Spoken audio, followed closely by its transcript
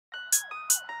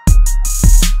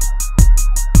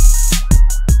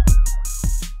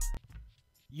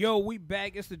Yo, we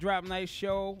back. It's the Drop Night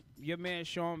Show. Your man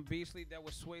Sean Beasley. That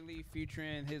was Sway Lee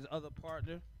featuring his other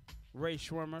partner, Ray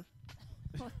Schwimmer.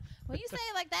 When you say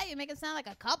it like that, you make it sound like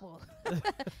a couple.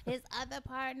 His other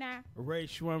partner, Ray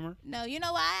Schwimmer. No, you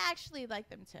know what? I actually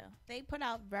like them too. They put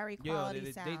out very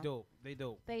quality sound. They dope. They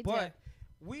dope. They but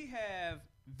we have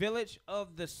Village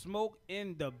of the Smoke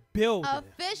in the building.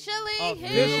 Officially here.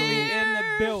 Officially in the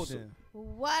building.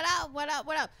 What up? What up?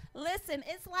 What up? Listen,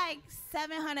 it's like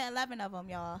 711 of them,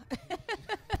 y'all.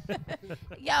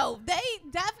 Yo, they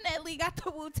definitely got the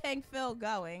Wu-Tang feel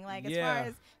going. Like as far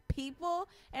as people,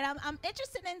 and I'm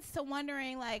interested into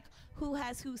wondering like who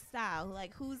has whose style,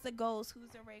 like who's the Ghost, who's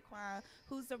the Raekwon,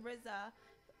 who's the RZA.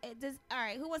 All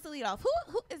right, who wants to lead off?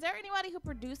 Who is there anybody who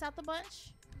produced out the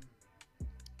bunch?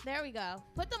 There we go.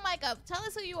 Put the mic up. Tell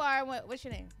us who you are and what's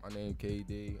your name? My name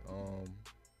KD.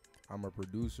 I'm a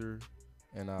producer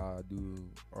and I do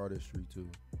artistry too.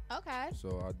 Okay.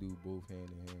 So I do both hand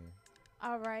in hand.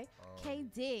 All right.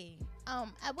 KD.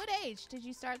 At what age did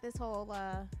you start this whole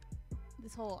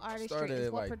artistry? I started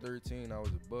at like 13. I was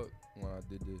a buck when I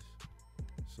did this.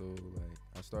 So like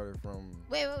I started from.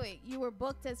 Wait. You were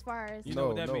booked as far as. You know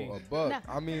what that means? A buck. No.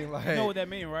 I mean like. You know what that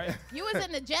means, right? You was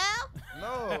in the jail?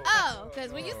 No. Oh,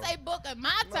 because when you say book in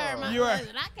my term, I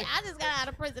just got out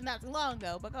of prison not too long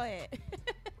ago. But go ahead.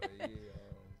 But yeah,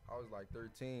 I was like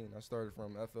 13. I started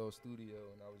from FL Studio,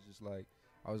 and I was just like,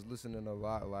 I was listening a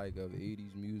lot like of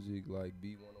 80s music, like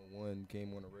B101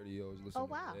 came on the radio. I was listening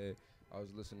to that. I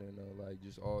was listening to like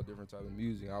just all different type of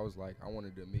music. I was like, I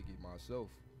wanted to make it myself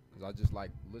because I just like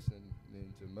listening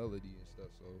to melody and stuff.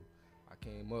 So I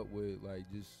came up with like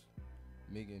just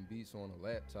making beats on a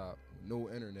laptop,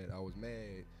 no internet. I was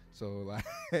mad, so like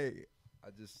I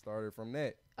just started from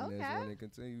that, and then when it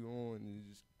continued on, it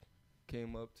just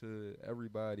came up to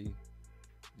everybody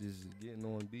just getting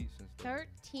on beats and stuff.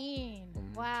 13.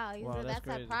 Mm-hmm. Wow, that's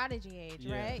that prodigy age,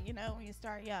 right? You know, when you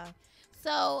start young.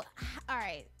 So, all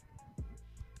right.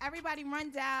 Everybody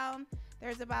run down.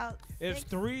 There's about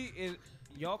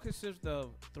y'all consist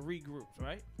of 3 groups,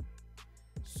 right?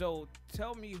 So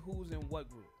tell me who's in what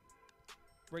group.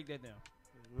 Break that down.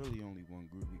 There's really only one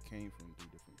group. We came from 3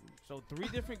 different groups. So 3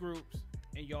 different groups,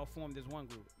 and y'all formed as one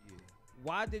group. Yeah.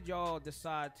 Why did y'all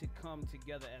decide to come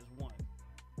together as one?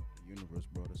 The universe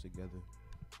brought us together.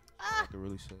 I can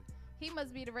really say. He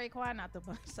must be the Raekwon out the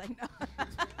bunch. Like, no.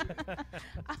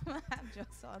 I'm going to have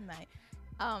jokes all night.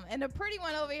 And the pretty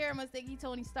one over here must think he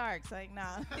Tony Stark's. Like,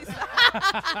 nah.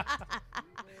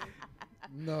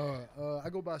 No, I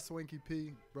go by Swanky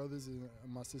P. Brothers and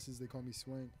my sisters, they call me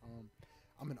Swank.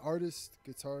 I'm an artist,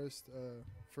 guitarist,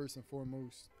 first and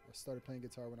foremost. I started playing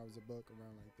guitar when I was a buck,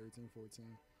 around like 13,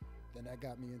 14. Then that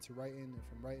got me into writing, and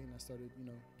from writing, I started,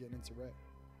 getting into rap.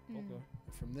 Okay. And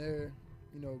from there,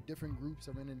 different groups.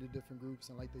 I ran into different groups,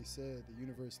 and like they said, the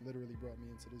universe literally brought me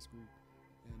into this group.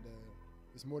 And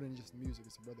it's more than just music;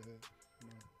 it's a brotherhood.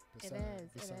 Beside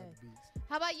the beats.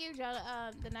 How about you, Joe?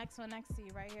 The next one next to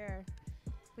you, right here.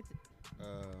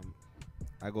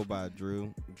 I go by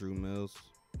Drew Mills.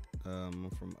 I'm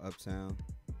from Uptown,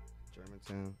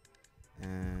 Germantown,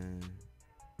 and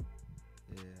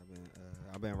yeah,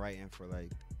 I've been writing for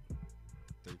like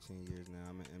 13 years now.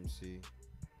 I'm an MC.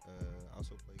 I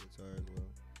also play guitar as well.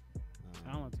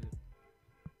 Talented.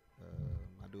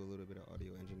 I do a little bit of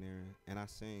audio engineering, and I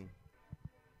sing.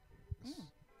 Yeah.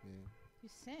 You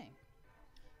sing.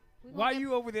 Why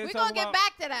you over there? We're gonna get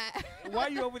back to that. Why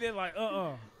you over there like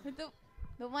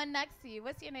The one next to you.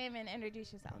 What's your name and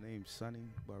introduce yourself? My name's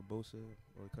Sonny Barbosa,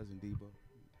 or Cousin Debo.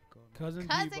 Cousin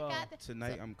Debo.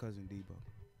 Tonight I'm Cousin Debo.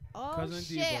 Oh Cousin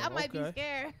shit! Debo. I might be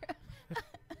scared.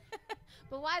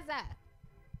 But why is that?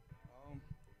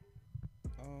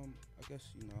 I guess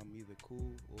I'm either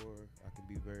cool or I can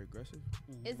be very aggressive.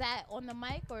 Mm-hmm. Is that on the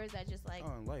mic or is that just like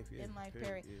in life? Yeah, in life,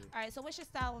 period. period. Yeah. All right. So what's your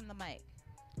style on the mic?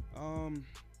 I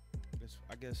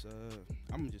guess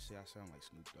I'm gonna just say I sound like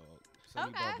Snoop Dogg.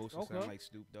 Sonny Barbosa sound like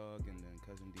Snoop Dogg, and then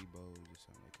Cousin Debo just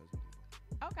sound like Cousin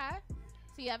Debo. Okay.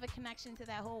 So you have a connection to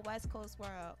that whole West Coast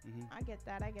world. Mm-hmm. I get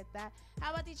that.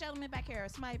 How about these gentlemen back here?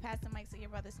 Somebody pass the mic so your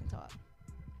brothers can talk.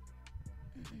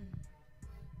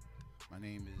 My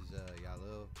name is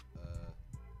Yalil.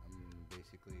 I'm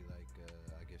basically like,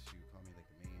 I guess you call me like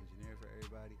the main engineer for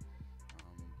everybody.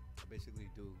 I basically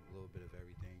do a little bit of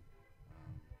everything,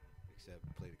 except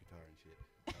play the guitar and shit.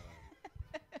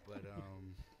 But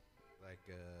I'm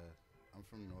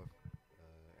from North.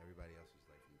 Everybody else is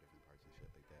like from different parts and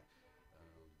shit like that.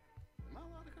 Am I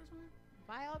allowed to curse on here?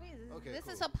 By all means. Okay, this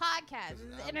cool. is a podcast.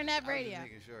 This is internet radio. I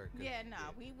was just making sure. Yeah,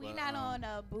 no, we not on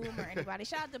Boom or anybody.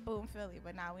 Shout out to Boom Philly,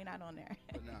 but nah, we not on there.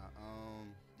 But nah,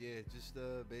 yeah, just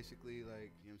basically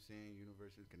like, you know what I'm saying,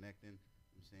 universe is connecting. You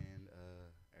know I'm saying?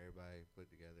 Everybody put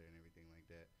together and everything like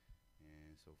that,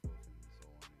 and so forth and so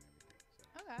on and everything.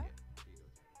 So, Okay.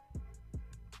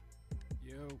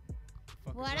 Yeah, Yo.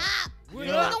 What up? What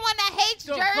You're up? the one that hates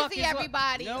The fuck Jersey, is what?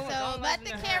 everybody. No, so don't let listen the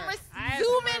to her. camera I asked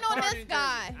zoom her in what on part this of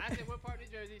guy. Jersey. I said, what part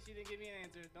of Jersey? She didn't give me an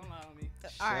answer. Don't lie on me.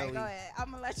 All right, Shelly. go ahead.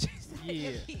 I'm gonna let you say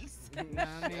your Yeah. piece. Nah,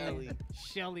 I mean,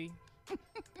 Shelly,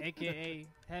 a.k.a.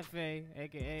 Hefe,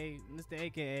 a.k.a. Mr.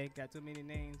 A.k.a. Got too many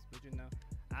names, but you know,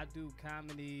 I do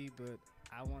comedy, but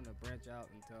I want to branch out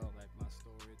and tell like my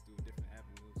story through different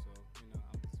avenues. So you know,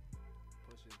 I'm just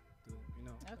pushing through. You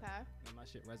know, Okay. and my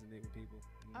shit resonate with people.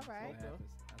 You know, All right. So it happens.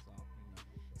 That's all. You know.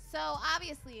 So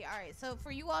obviously, all right. So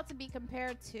for you all to be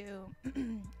compared to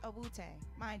a Wu-Tang,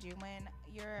 mind you, when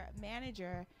your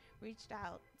manager reached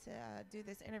out to do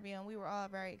this interview, and we were all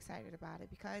very excited about it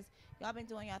because y'all been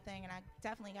doing your thing, and I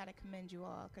definitely got to commend you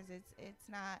all because it's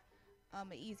not an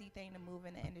easy thing to move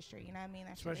in the industry. You know what I mean?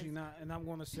 That shit Especially is- not, and I'm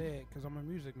going to say it because I'm a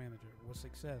music manager with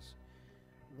success.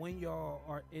 When y'all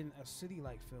are in a city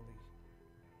like Philly,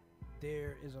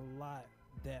 there is a lot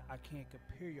that I can't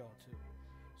compare y'all to.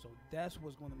 So that's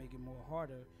what's going to make it more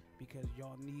harder because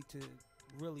y'all need to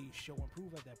really show and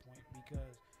prove at that point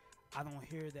because I don't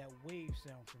hear that wave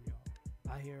sound from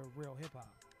y'all. I hear real hip hop.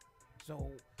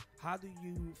 So how do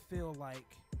you feel like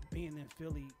being in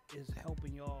Philly is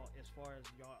helping y'all as far as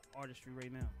y'all artistry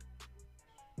right now?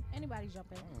 Anybody jump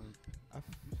in?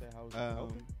 You said how was it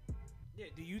helping? Yeah,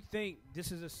 do you think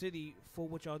this is a city for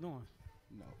what y'all doing?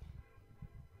 No.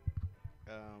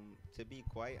 To be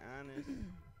quite honest,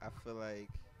 I feel like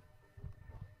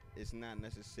it's not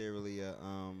necessarily a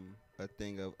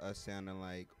thing of us sounding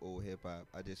like old hip hop.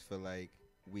 I just feel like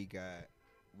we are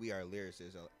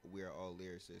lyricists. We are all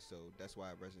lyricists, so that's why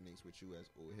it resonates with you as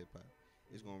old hip hop.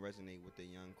 It's gonna resonate with the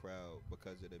young crowd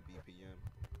because of the BPM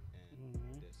and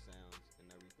the sounds and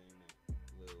everything that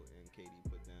Lil and Katie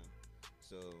put down.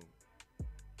 So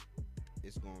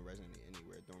it's gonna resonate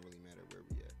anywhere. It don't really matter where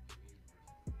we at.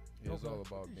 Yeah, it's Okay. all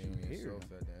about being yourself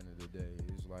at the end of the day.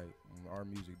 It's like our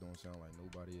music don't sound like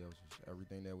nobody else's.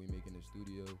 Everything that we make in the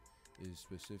studio is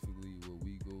specifically what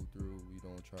we go through. We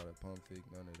don't try to pump fake,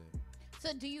 none of that.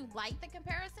 So do you like the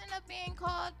comparison of being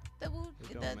called the Wu?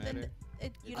 It don't matter.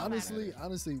 You don't Honestly,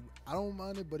 matter. I don't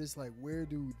mind it, but it's like, where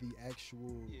do the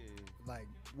actual, Yeah. like,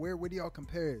 where do y'all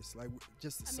compare us? Like,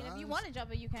 just the I mean, if you size? want to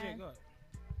jump in, you Yeah, can. go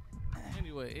ahead.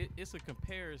 Anyway, it's a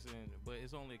comparison, but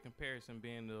it's only a comparison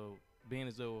being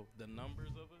as though the numbers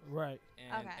of us, Right.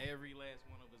 and Okay. every last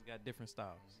one of us got different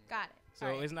styles. Got it. So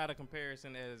All right. it's not a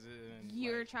comparison as in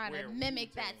You're like, trying to we're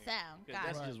mimic that Wu-Tang. sound. 'Cause Got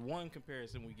that's it. just one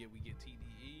comparison we get. We get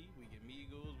TDE, we get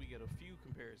Migos, we get a few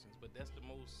comparisons, but that's the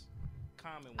most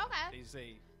common one. Okay. They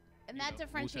say, And you that know,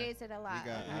 differentiates it a We lot.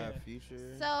 got Okay. Odd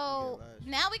Future. So we got Lodge.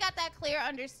 now we got that clear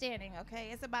understanding.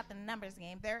 Okay, it's about the numbers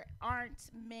game. There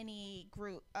aren't many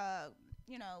groups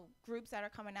that are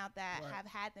coming out that Right. have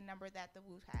had the number that the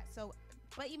Wu had. So,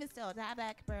 but even still, to have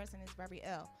that comparison is very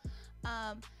ill.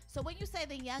 So when you say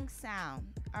the young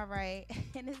sound, all right,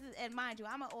 and mind you,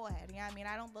 I'm an old head. You know what I mean?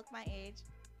 I don't look my age,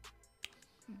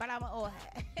 but I'm an old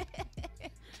head,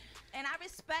 and I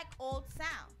respect old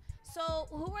sound. So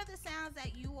who are the sounds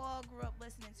that you all grew up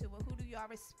listening to, but who do y'all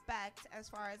respect as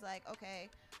far as like, okay,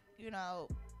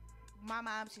 my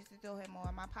mom used to throw him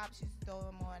on, my pops used to throw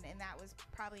him on, and that was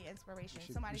probably inspiration.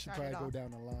 Somebody we should started probably off. go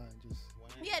down the line.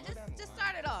 Just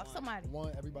start it off. Somebody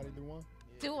One, everybody do one.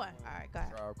 do one. All right, go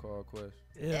ahead. Tribe Called Quest.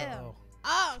 Ew.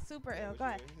 Oh, super ill. Go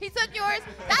ahead. He took yours.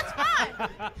 That's fine.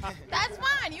 That's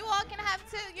fine. You all can have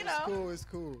two. It's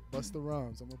cool. Bust the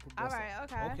rhymes. I'm gonna put. All Busta. right.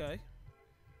 Okay. Okay.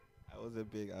 I was a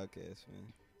big Outkast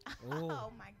fan.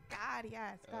 Oh my God.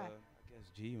 Yes. Go ahead. I guess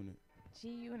G Unit. G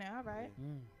Unit. All right.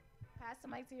 Mm. Pass the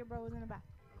mic to your bros in the back.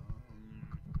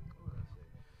 What would I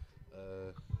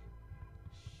say?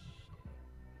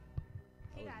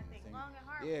 He got to think long and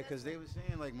hard. Yeah, with because this they were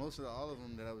saying like all of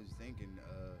them that I was thinking.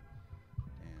 Damn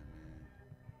man,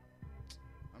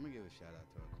 I'm gonna give a shout out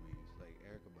to our queens like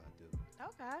Erykah Badu. one.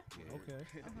 Okay. Yeah. Okay.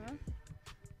 Uh-huh.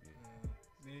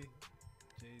 Me,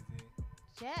 Jay-Z.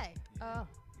 Jay. Oh.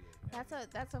 Yeah.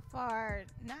 That's a far,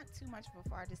 not too much of a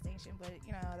far distinction, but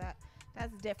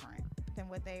that's different than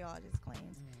what they all just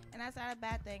claimed. And that's not a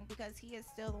bad thing because he is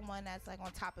still the one that's like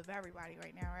on top of everybody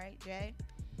right now, right, Jay?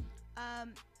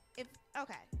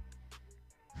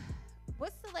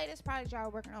 What's the latest project y'all are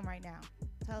working on right now?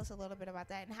 Tell us a little bit about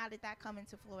that and how did that come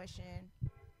into fruition?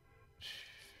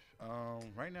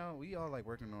 Right now we all like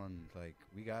working on like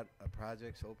we got a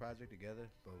sole project together,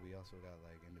 but we also got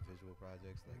like individual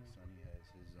projects. Like Sonny has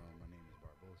his My Name is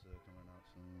Barbosa coming out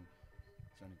soon.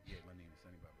 My name is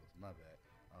Sonny Barbosa. My bad.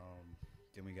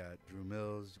 Then we got Drew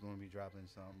Mills going to be dropping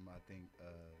something. I think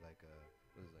like a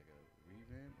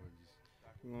revamp or just.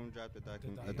 We're gonna drop a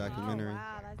Oh, documentary.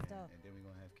 wow, that's dope. And then we're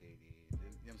gonna have KD.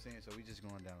 Then, you know what I'm saying? So we just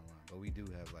going down the line, but we do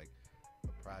have like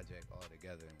a project all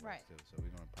together and work Right. too. So we're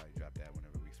gonna probably drop that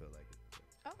whenever we feel like it.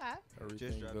 Okay.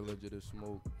 Everything Village of the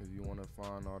Smoke. If you want to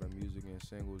find all the music and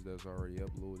singles that's already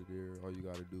uploaded there, all you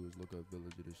got to do is look up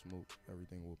Village of the Smoke.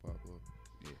 Everything will pop up.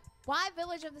 Yeah. Why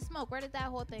Village of the Smoke? Where did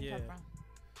that whole thing come from?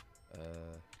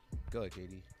 Go ahead,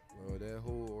 KD. Well, that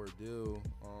whole ordeal,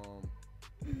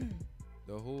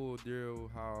 the whole deal,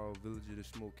 how Village of the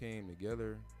Smoke came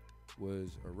together,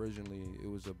 was originally it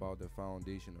was about the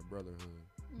foundation of brotherhood.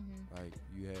 Mm-hmm. Like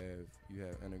you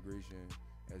have integration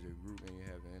as a group and you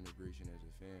have an integration as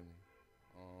a family.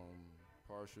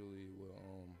 Partially what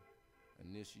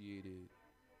initiated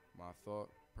my thought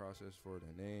process for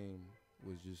the name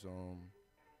was just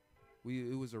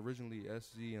it was originally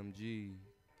SZMG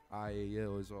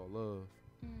IAL is all love.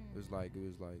 It was like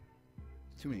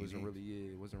too many it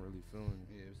wasn't really feeling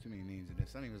it. Yeah, it was too many names, and then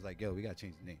Sonny was like, "Yo, we gotta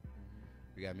change the name.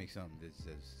 We gotta make something that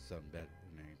says something better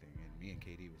and everything." And me and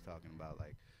KD was talking about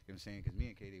like, you know what I'm saying? Because me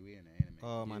and KD, we in the anime.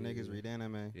 Oh, my niggas read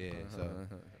anime. Yeah, so, you know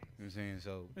what I'm saying?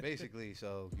 So, basically, you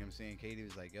know what I'm saying? KD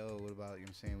was like, yo, what about, you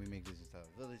know what I'm saying? We make this entire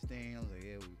village thing. I was like,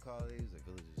 yeah, what we call it? He was like,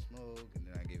 Village of the Smoke. And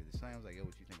then I gave it the sign. I was like, yo,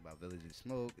 what you think about Village of the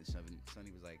Smoke? And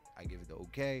Sonny was like, I give it the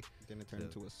okay. Then it turned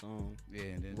into a song.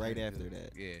 Yeah, and then right after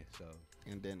that. Yeah, so.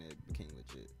 And then it became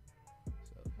legit.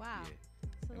 So, wow. Yeah.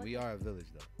 So and we are a village,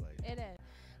 though. Like, it is.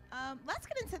 Let's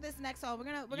get into this next song. We're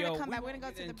gonna come back. We're gonna go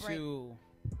to the break.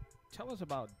 Tell us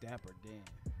about Dapper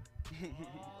Dan.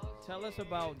 Tell us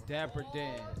about Dapper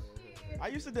Dan. I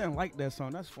used to didn't like that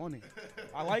song. That's funny.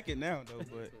 I like it now though.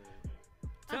 But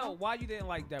tell why you didn't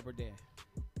like Dapper Dan.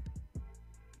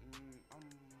 I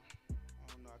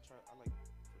don't know. I like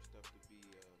for stuff to be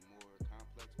more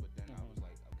complex, but then I was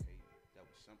like, okay, that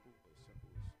was simple, but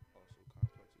simple is also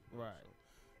complex as well. Right.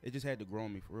 So it just had to grow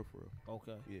on me for real.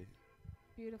 Okay. Yeah.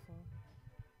 Beautiful.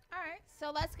 All right,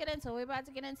 so let's get into it. We're about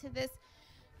to get into this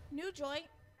new joint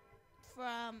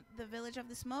from the Village of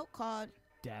the Smoke called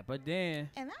Dapper Dan.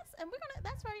 And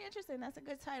that's very interesting. That's a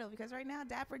good title because right now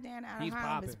Dapper Dan out of He's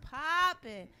Harlem is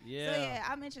popping. Yeah. So yeah,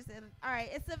 I'm interested. All right,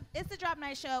 it's the Drop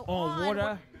Night Show on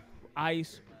Water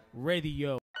Ice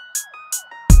Radio.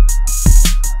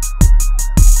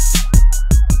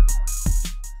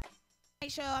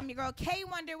 Show. I'm your girl K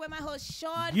Wonder with my host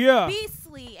Sean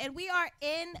Beasley, and we are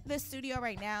in the studio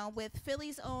right now with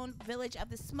Philly's own Village of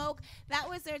the Smoke. That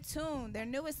was their tune, their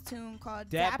newest tune called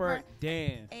Dapper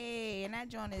Dan. Hey, and that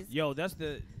joint is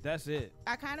that's it.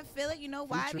 I kind of feel it. You know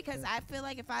why? Because I feel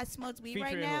like if I smoked weed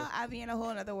right now, I'd be in a whole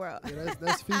other world. Yeah,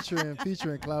 that's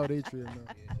featuring Cloud Atrium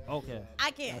though. Okay.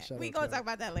 I can't. We gonna talk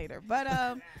about that later. But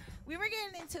we were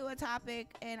getting into a topic,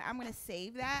 and I'm gonna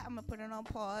save that. I'm gonna put it on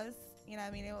pause. You know what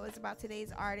I mean? It was about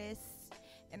today's artists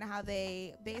and how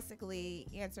they basically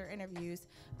answer interviews.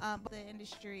 The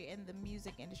industry and the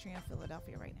music industry in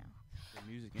Philadelphia right now.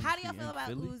 How do y'all feel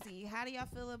about Uzi? How do y'all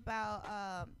feel about,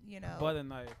 Butter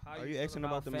Knife? Are you asking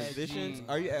about the musicians?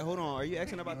 Are you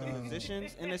asking about the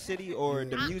musicians in the city or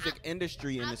the music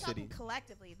industry in the city?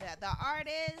 Collectively, the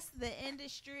artists, the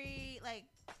industry, like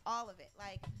all of it.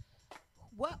 Like,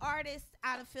 what artist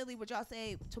out of Philly would y'all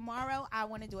say tomorrow I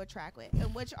want to do a track with?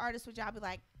 And which artist would y'all be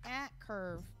like,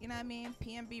 Curve? You know what I mean?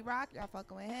 PNB Rock, y'all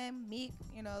fucking with him. Meek,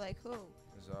 like who?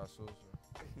 It's all social.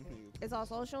 It's all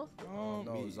social?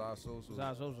 No, it's all social.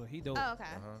 Zah Social, he dope. Oh, okay.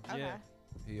 Uh-huh. Okay. Yeah.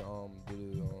 He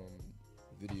did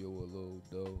a video with Lil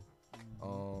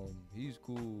Doe. He's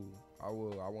cool. I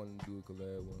want to do a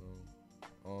collab with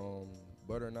him.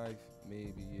 Butter Knife,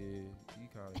 maybe, yeah. He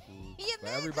kind of cool.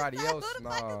 But everybody else,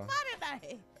 nah.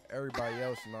 Everybody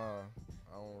else, nah.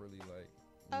 I don't really like.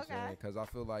 You know what I'm saying? Because I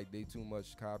feel like they too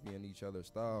much copying each other's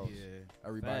styles. Yeah.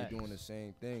 Everybody doing the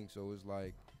same thing, so it's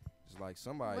like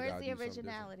somebody. Where's gotta the do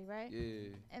originality, right?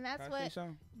 Yeah. And that's Can I say what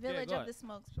something? Village of the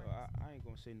Smoke. So I ain't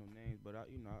gonna say no names, but I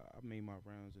made my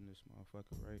rounds in this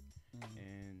motherfucker, right?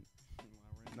 And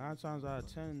 9 times out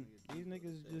of 10, these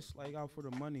niggas just like out for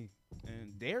the money,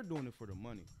 and they're doing it for the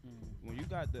money. When you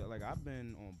got I've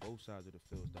been on both sides of the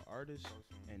fields, the artists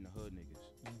and the hood niggas,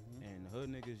 and the hood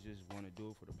niggas just want to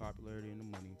do it for the popularity and the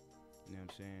money. You know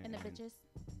what I'm saying? And the bitches.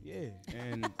 Yeah,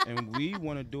 and we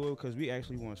want to do it because we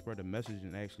actually want to spread the message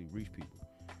and actually reach people.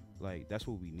 Like that's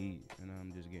what we need, and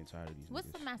I'm just getting tired of these. What's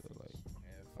niggas. the message?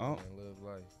 So, like, live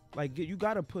life. Like you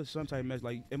gotta put some type of message.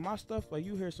 Like in my stuff, like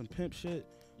you hear some pimp shit,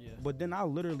 but then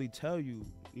I'll literally tell you,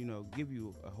 give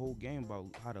you a whole game about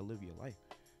how to live your life.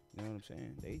 You know what I'm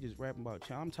saying? They just rapping about.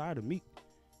 I'm tired of Meek. You know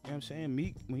what I'm saying?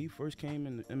 Meek, when he first came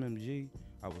in the MMG,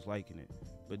 I was liking it.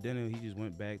 But then he just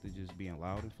went back to just being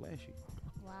loud and flashy.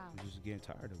 Wow. I'm just getting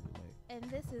tired of it. Like, And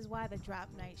this is why the Drop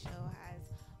Night Show has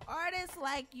artists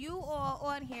like you all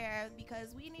on here,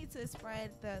 because we need to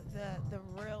spread the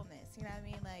realness. You know what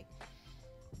I mean? Like,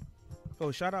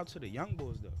 oh, shout out to the young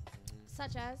boys though.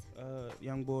 such as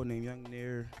Young boy named Young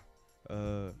Nair,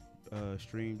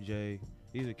 Stream J.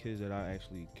 These are kids that I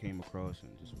actually came across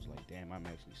and just was like, damn, I'm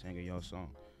actually singing y'all song.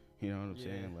 You know what I'm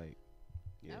saying? Like,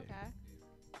 yeah. okay.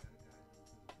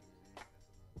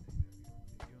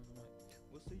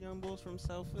 What's the young boys from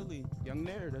South Philly? Young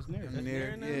Nair, that's Nair. Young That's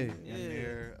Nair, Nair yeah, now? Young Yeah.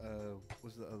 Nair.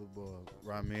 What's the other boy?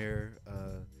 Ramir.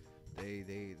 They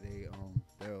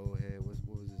their old head. What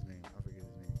was his name? I forget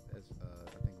his name. That's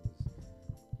I think it was.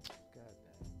 God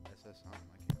damn, that's that song.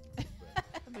 I can't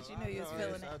remember. But you know you was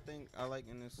feeling it. I think I like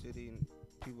in this city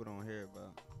people don't hear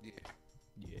about. Yeah.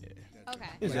 Okay.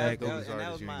 Exactly.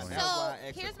 That was my. So, That's why I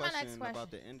asked here's the my next question about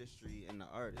question. the industry and the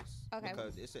artists. Okay.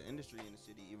 Because it's an industry in the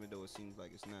city, even though it seems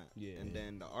like it's not. Yeah. And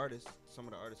then the artists, some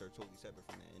of the artists are totally separate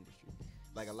from that industry.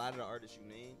 Like a lot of the artists you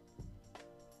name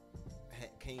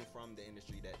came from the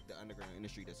industry, that the underground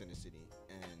industry that's in the city,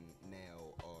 and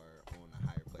now are on a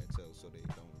higher plateau, so they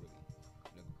don't really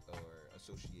or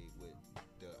associate with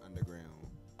the underground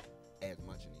as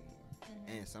much anymore.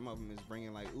 And some of them is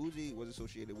bringing, like Uzi was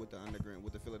associated with the underground,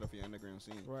 with the Philadelphia underground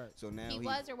scene. Right. So now He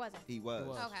was or wasn't? He was.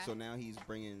 Okay. So now he's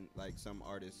bringing like some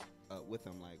artists with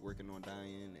him, like working on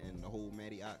Dying and the whole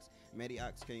Matty Ox. Matty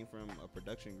Ox came from a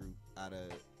production group out of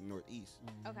Northeast.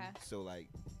 Okay. So like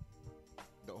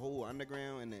the whole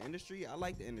underground and the industry, I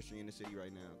like the industry in the city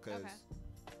right now because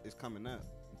it's coming up.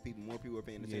 More people are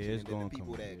paying attention, it's and then the gonna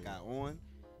people come, that got on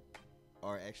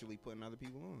are actually putting other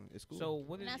people on. It's cool. So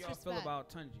what did That's y'all feel respect. about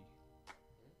Tunji?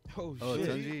 Oh, Oh, shit.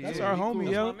 Tunji, That's yeah, our he homie, cool.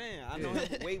 That's yo. my man. I know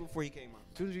him way before he came out.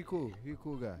 Tunji cool. He a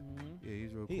cool guy. Mhm. Yeah,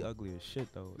 he's real cool. He ugly as shit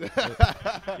though.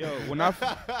 Yo, when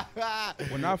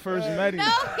I first met him,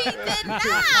 No, he did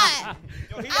not.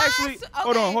 yo, he actually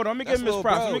hold on. Let me give him his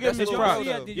props. Let me give him his props.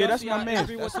 Yeah, that's my man.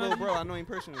 That's little bro. I know him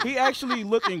personally. He actually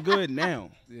looking good now.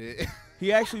 Yeah.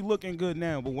 He actually looking good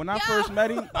now. But when I first met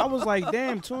him, I was like,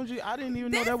 damn, Tunji, I didn't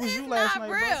even know This that was is you last not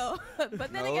night, bro. real.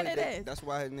 But then again, it is. That's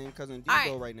why his name cousin All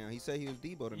Debo right. right now. He said he was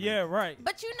Debo tonight. Yeah, right.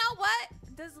 But you know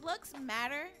what? Does looks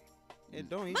matter? It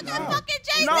don't. He Look just- at fucking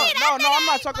Jay-Z. No, that no, I'm nigga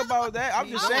not ain't talking about that. I'm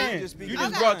just Okay. saying. Just You speaking just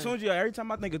his brought mind. Tunji. Every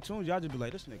time I think of Tunji, I just be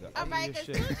like, this nigga All ugly right, as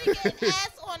because shit. Tunji getting ass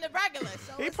on the regular.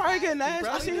 So He it's probably like, getting ass. I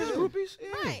probably see his do. groupies. Yeah.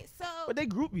 Right, so But they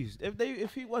groupies.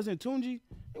 If he wasn't Tunji,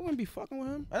 they wouldn't be fucking with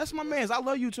him. That's my man's. I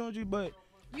love you, Tunji, but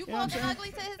you know what called I'm him saying?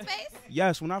 ugly to his face?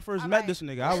 yes, when I first All met right. this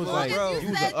nigga, I As was long like, as bro, you you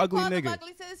was said an ugly called him nigga.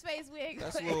 ugly to his face, we ain't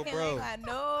That's we little ain't bro. got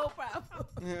no problem.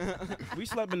 We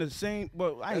slept in the same,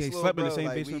 but I That's ain't little slept in the bro, same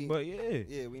like, basement, we- but yeah.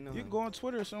 Yeah, we know You him. can go on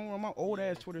Twitter somewhere, on my old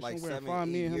ass Twitter like somewhere, and 7,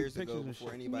 find me 8 and him years pictures ago and before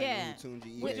shit. anybody Yeah. knew who Tunji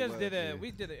We even just was. did yeah.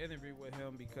 we did an interview with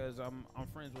him because I'm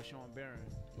friends with Sean Barron,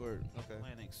 Word. Okay.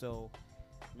 Atlantic. So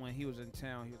when he was in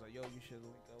town, he was like, "Yo, you should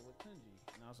link up with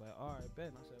Tunji." And I was like, "All right, bet."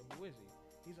 And I said, "Who is he?"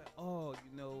 He's like, "Oh,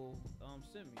 you know,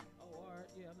 send me." Oh, all right,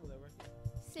 yeah, I know that record.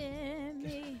 Send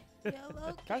me your Can I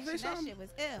location. say That something? shit was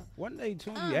ill. One day,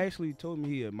 Tunji actually told me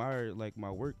he admired like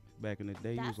my work back in the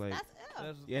day. He That's, was like, that's ill.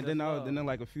 That's, yeah. And then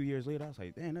like a few years later, I was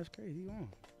like, damn, that's crazy. He on.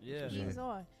 yeah, He was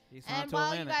on. he signed And to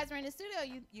while you Atlantic. guys were in the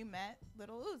studio, you met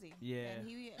Little Uzi. Yeah. And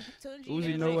he Tunji Uzi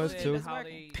and know Jay us said too. was How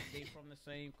working. they from the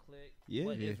same clique. Yeah.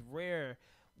 But Yeah. it's rare.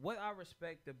 What I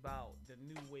respect about the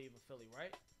new wave of Philly,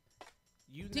 right?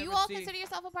 You Do you never all see consider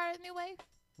yourself a part of the new wave?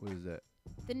 What is that?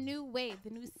 The new wave, the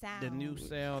new sound. the new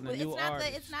sound, the Well, new it's not artists.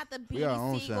 the it's not the We our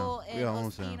own Beanie Siegel sound. and We our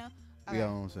own sound. Ospino. We got our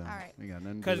Alright, own sound. alright. We got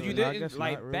nothing to Because do you with No, I it. didn't guess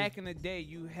like not really. back in the day,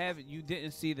 you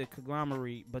didn't see the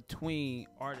conglomerate between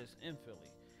artists in Philly.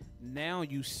 Now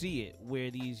you see it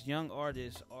where these young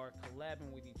artists are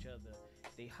collabing with each other.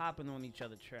 They hopping on each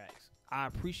other tracks. I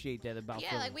appreciate that about Yeah,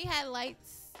 Philly. like we had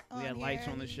lights. We had lights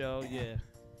here. on the show, yeah.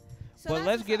 So But that's let's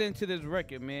what's get up. into this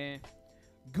record, man.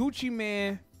 Gucci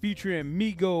Man featuring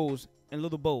Migos and Lil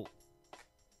Boat.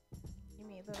 You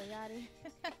mean Lil Yachty?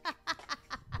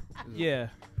 Yeah,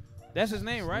 that's his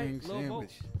name, right? Swing Lil Boat.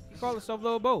 sandwich. He called himself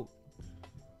Lil Boat.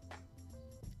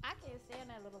 I can't stand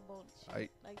that little boat shit. Aight.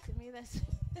 Like to me, that's.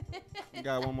 You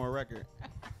got one more record.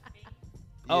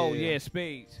 Oh yeah,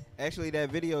 Spades. Actually, that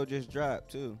video just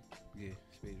dropped too. Yeah,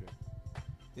 Spades right.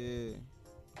 Yeah.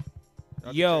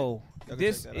 Y'all can Yo, check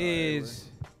this that out is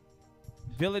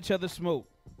Village of the Smoke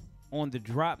on the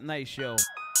Drop Night Show.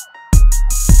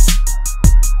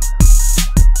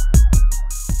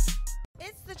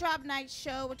 It's the Drop Night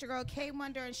Show with your girl K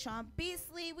Wonder and Sean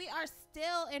Beasley. We are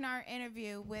still in our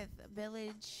interview with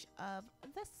Village of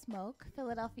the Smoke,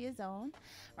 Philadelphia's own.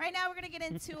 Right now, we're gonna get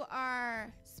into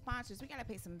our sponsors. We gotta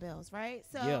pay some bills, right?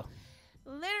 So Yeah.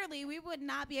 literally, we would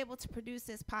not be able to produce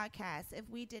this podcast if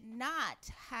we did not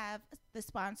have the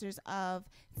sponsors of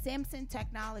Samson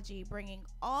Technology bringing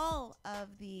all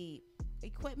of the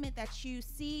equipment that you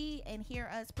see and hear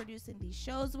us producing these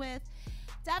shows with.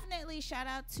 Definitely shout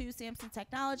out to Samson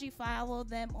Technology. Follow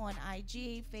them on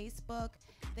IG, Facebook.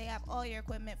 They have all your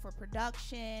equipment for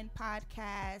production,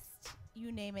 podcast,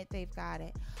 you name it, they've got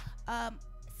it.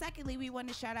 Secondly, we want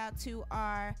to shout out to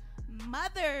our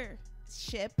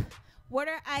mothership,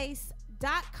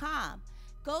 waterice.com.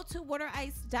 Go to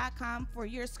waterice.com for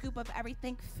your scoop of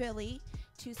everything Philly,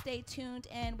 to stay tuned.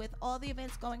 And with all the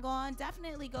events going on,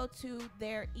 definitely go to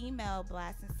their email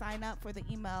blast and sign up for the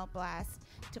email blast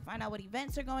to find out what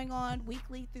events are going on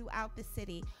weekly throughout the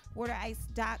city.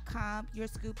 Waterice.com, your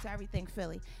scoop to everything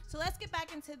Philly. So let's get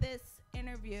back into this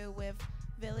interview with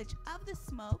Village of the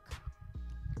Smoke,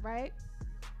 right?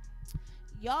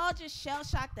 Y'all just shell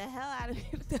shocked the hell out of me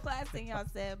with the last thing y'all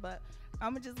said, but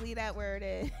I'm going to just leave that where it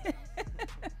is.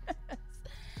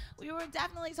 We were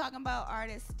definitely talking about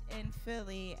artists in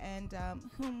Philly and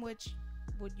whom which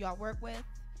would y'all work with,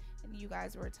 and you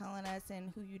guys were telling us,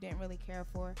 and who you didn't really care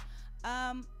for.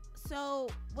 So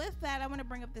with that, I want to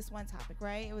bring up this one topic,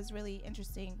 right? It was really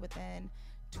interesting within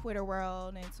Twitter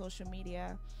world and social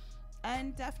media,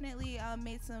 and definitely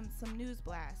made some news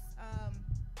blasts.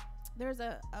 There's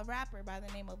a rapper by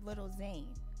the name of Lil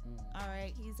Zane. All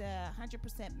right, he's a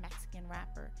 100% Mexican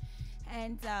rapper,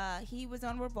 and he was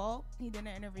on Revolt. He did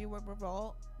an interview with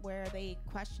Revolt where they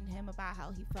questioned him about how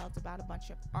he felt about a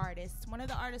bunch of artists. One of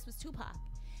the artists was Tupac,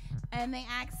 and they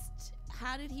asked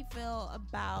how did he feel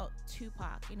about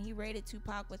Tupac, and he rated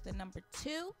Tupac with the number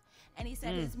 2, and he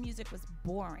said his music was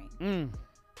boring.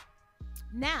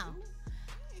 Now,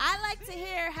 I like to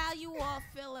hear how you all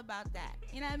feel about that.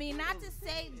 You know what I mean? Not to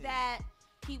say that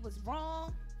he was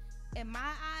wrong. In my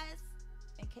eyes,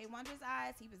 in K-Wonder's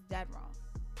eyes, he was dead wrong.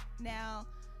 Now,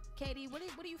 Katie, what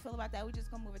do you feel about that? We're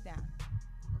just gonna move it down.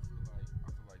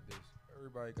 I feel like this.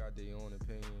 Everybody got their own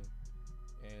opinion,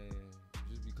 and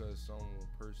just because some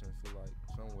person feel like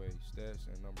some way, stats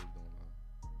and numbers don't lie.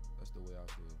 That's the way I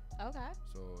feel. Okay.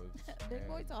 So if big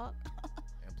boy talk.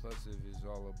 And plus, if it's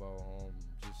all about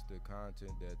just the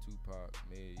content that Tupac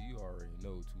made, you already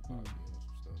know Tupac doing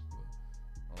some stuff.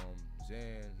 But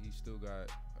Zan, he still got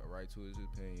a right to his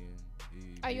opinion.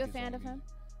 Are you a fan of him?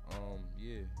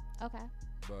 Yeah. Okay.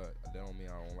 But that don't mean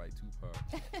I don't like Tupac.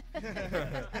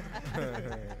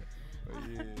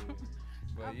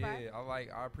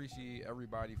 I appreciate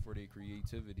everybody for their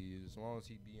creativity. As long as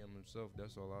he be himself,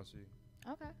 that's all I see.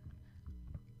 Okay.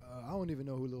 I don't even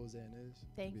know who Lil Xan is.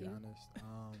 Thank you. To be honest.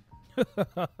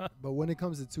 But when it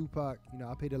comes to Tupac,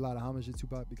 I paid a lot of homage to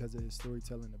Tupac because of his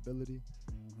storytelling ability.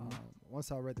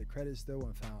 Once I read the credits though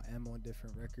and found M on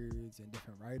different records and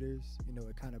different writers,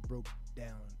 it kind of broke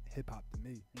down hip hop to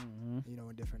me.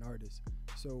 And different artists.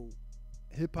 So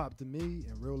hip hop to me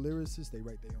and real lyricists, they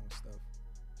write their own stuff.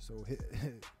 So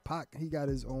Pac, he got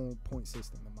his own point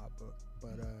system in my book.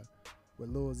 But with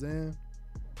Lil Xan,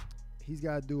 he's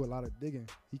got to do a lot of digging.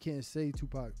 He can't say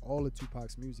all of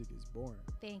Tupac's music is boring.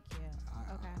 Thank you.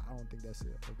 I don't think that's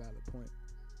a valid point.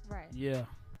 Right. Yeah.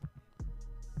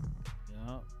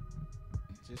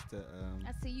 Just to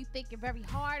I see you thinking very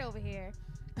hard over here.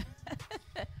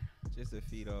 Just to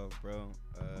feed off, bro.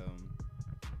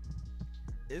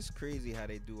 It's crazy how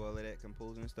they do all of that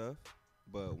composing stuff.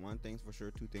 But one thing's for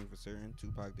sure, two things for certain.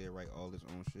 Tupac did write all his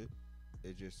own shit.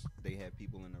 It just they had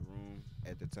people in the room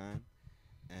at the time,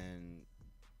 and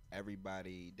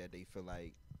everybody that they feel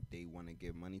like they want to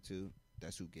give money to,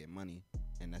 that's who get money,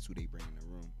 and that's who they bring in the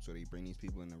room. So they bring these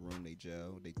people in the room, they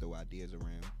gel, they throw ideas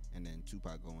around, and then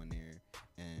Tupac go in there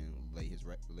and lay his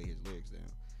lyrics down.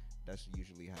 That's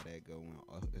usually how that go when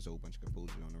there's a whole bunch of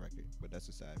composers on the record. But that's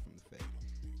aside from the fact.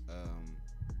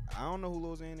 I don't know who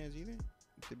Lil Xan is either,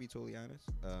 to be totally honest.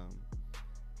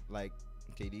 Like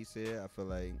KD said, I feel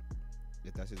like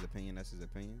if that's his opinion, that's his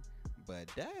opinion. But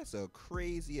that's a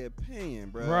crazy opinion,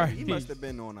 bro. Right. He must have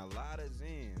been on a lot of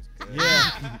Xans.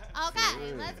 Yeah.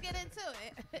 Okay, let's get into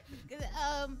it.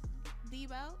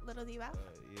 Debo, Little Debo.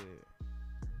 Yeah.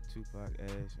 Tupac,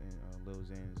 Ash, and Lil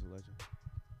Xan is a legend.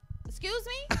 Excuse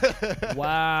me?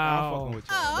 Wow. I'm fucking with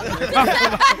y'all.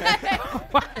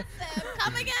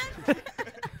 Come again?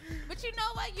 But you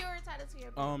know what? You're entitled to your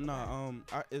opinion.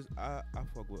 I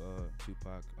fuck with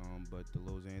Tupac, but the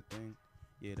Lil Xan thing,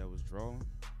 yeah, that was draw.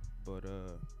 But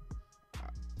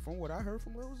from what I heard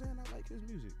from Lil Xan, I like his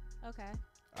music. Okay.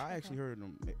 I actually heard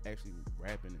him actually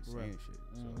rapping and saying shit.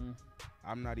 So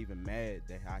I'm not even mad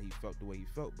that how he felt the way he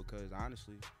felt, because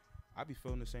honestly, I be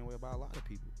feeling the same way about a lot of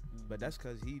people. But that's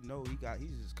because he's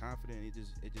just confident. It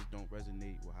just don't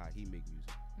resonate with how he make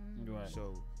music. Right.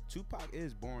 So Tupac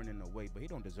is born in a way, but he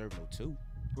don't deserve no 2.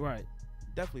 Right.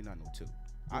 Definitely not no 2.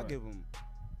 I'll Right. give him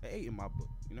an 8 in my book.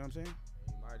 You know what I'm saying?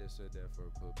 He might have said that for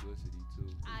publicity too.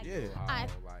 I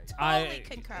How, totally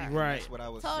concur. Right. That's what I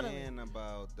was Totally. saying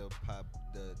about the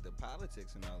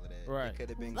politics and all of that. Right. It could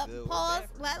have been good. Pause.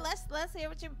 Or bad for Let's hear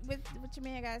what your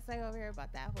man got to say over here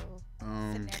about that whole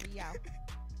scenario.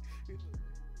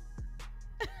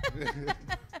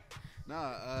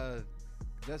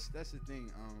 That's the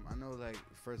thing. I know, like,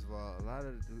 first of all, a lot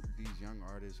of these young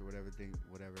artists or whatever,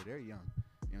 they're young.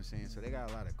 You know what I'm saying? So they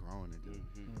got a lot of growing to do.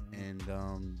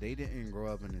 And they didn't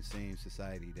grow up in the same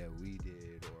society that we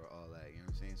did or all that. You know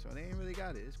what I'm saying? So they ain't really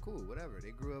got it. It's cool, whatever.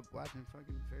 They grew up watching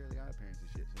fucking Fairly Odd Parents and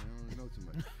shit, so they don't really know too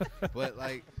much.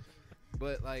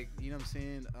 but like, you know what I'm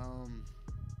saying?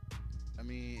 I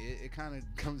mean, it kind of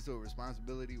comes to a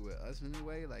responsibility with us in a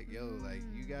way. Like, yo, like,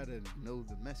 you gotta know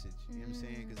the message. You know what I'm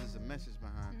saying? Because there's a message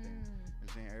behind things. You know what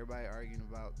I'm saying? Everybody arguing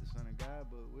about the Son of God,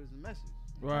 but where's the message?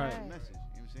 Right. Where's the message?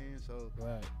 You know what I'm saying? So,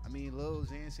 Right. I mean, Lil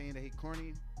Xan saying that he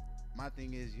corny. My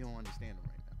thing is, you don't understand him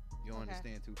right now. You don't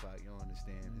understand Tupac. You don't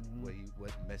understand what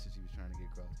message he was trying to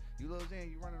get across. You Lil Xan,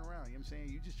 you running around. You know what I'm saying?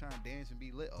 You just trying to dance and be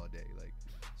lit all day. Like,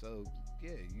 so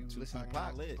yeah, you listen to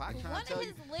Pac. Pac trying One to tell of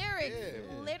his lyrics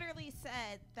Yeah. literally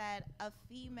said that a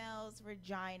female's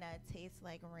vagina tastes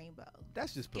like a rainbow.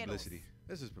 That's just Skittles. publicity.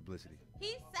 That's just publicity.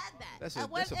 He said that. That's it a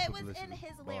was publicity in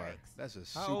his bar. lyrics. That's a How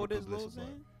super old is Lil publicity bar.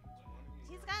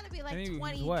 Xan? He's got to be I like think he's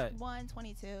 21, what?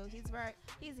 22.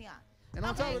 He's young. And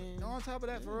on Okay. top of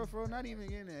that, for real, not even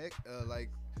getting it, like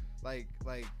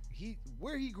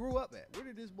where he grew up at. Where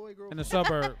did this boy grow up? In the from?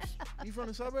 suburbs. He from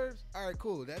the suburbs? All right,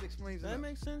 cool. That explains That it.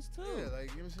 makes sense too. Yeah, like,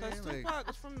 you know what I'm Because saying? Tupac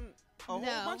was from a whole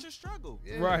No. bunch of struggle.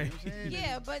 Yeah, Right. You know what I'm saying?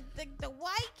 Yeah, but the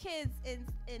white kids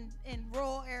in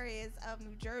rural areas of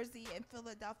New Jersey and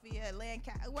Philadelphia,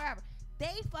 Lancaster, wherever,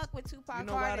 they fuck with Tupac. You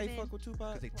know why harder they than- fuck with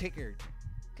Tupac? Because they take everything.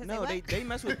 'cause No, what? they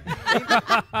mess with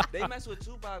they mess with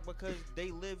Tupac because they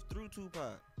lived through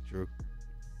Tupac. True.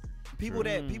 People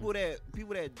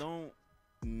that don't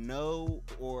know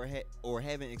or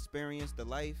haven't experienced the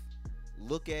life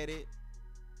look at it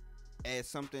as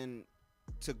something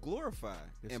to glorify,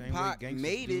 The and same way Pac gangsters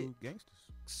made do it gangsters.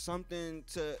 something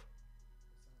to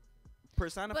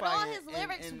personify. But all and- his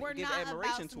lyrics and were give not about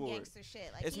admiration some toward. gangster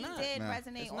shit. Like It's he not. did Nah.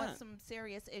 resonate It's on not. some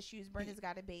serious issues. Brenda's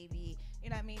got a baby. You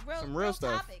know what I mean? Some real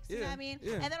stuff. topics. You know Yeah, what I mean?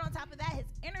 yeah. And then on top of that, his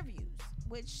interviews,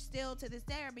 which still to this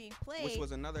day are being played. Which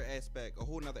was another aspect, a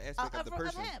whole other aspect of the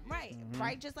person. him, right?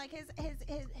 Right, just like his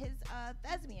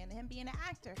thespian, him being an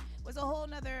actor, was a whole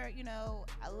nother,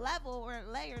 a level or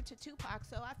layer to Tupac.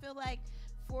 So I feel like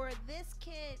for this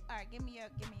kid, all right, give me your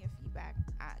feedback,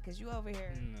 cause you over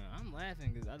here. No, I'm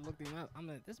laughing because I looked him up. I'm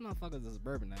like, this motherfucker's a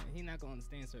suburbanite. He not gonna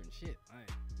understand certain shit. Like,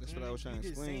 That's what I was trying to He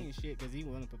just explain. saying shit because he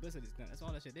wanted publicity stunt. That's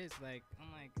all that shit is. Like,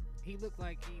 I'm like, he looked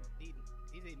like he's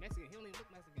a Mexican. He don't even look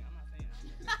Mexican.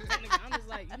 I'm not saying. I'm just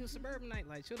like, you a suburbanite.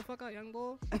 Like, chill the fuck out, young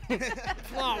boy.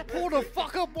 Wow, pull the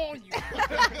fuck up on you. What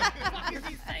the fuck is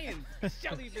he saying?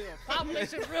 Shellyville,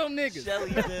 population real niggas.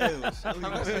 Shellyville. How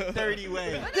much the 30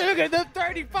 way? Nigga, the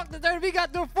 30, fuck the 30. We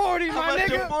got the 40, How my much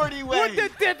the nigga. 40 way? With the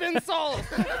dipping sauce.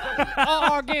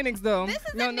 All organics, though. This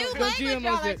is no, a new no language GMO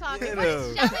y'all are shit. talking. What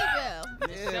is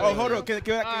Shellyville? Oh, hold on. Can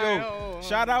I, Alright, yo,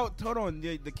 shout out. Hold on.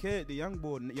 The kid, the young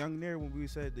boy, young Nair, when we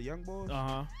said the young boy,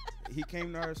 he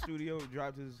came to our studio,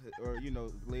 dropped his,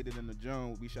 laid it in the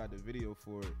joint. We shot the video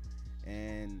for it.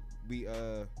 And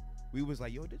we was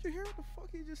like, yo, did you hear what the fuck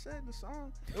he just said in the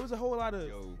song? It was a whole lot of,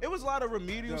 it was a lot of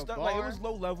remedial The stuff. Like, it bar? was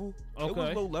low level. It Okay.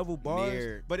 was low level bars,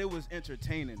 Nair. but it was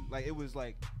entertaining. Like, it was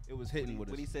hitting with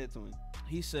us. What he said to him?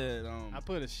 He said, I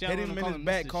put a shell hit on him him, in call his him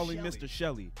back, Mr. calling Shelley. Mr.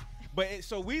 Shelley. But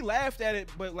so we laughed at it,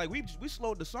 but like we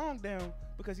slowed the song down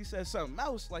because he said something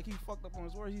else. Like he fucked up on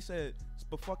his words. He said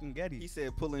fucking Getty. He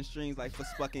said pulling strings like for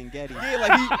fucking Getty. Yeah,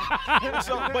 like he.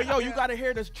 So, but yo, you gotta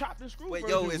hear this chopped and screw. Wait,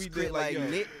 version yo, it's we great. did, Like yo.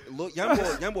 Nick, look,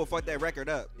 young boy fucked that record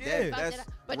up. Yeah. That's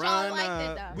But y'all run liked it,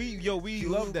 up. though. we You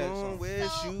love that gon' song. wish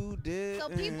So- you did. So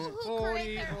people who 40,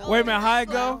 create their own Wait a minute, how it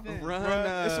go? Run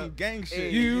Bruh, it's up. some gang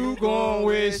shit. You gon'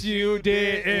 wish you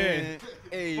didn't.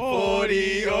 A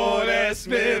 40 on that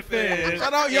Smithfield.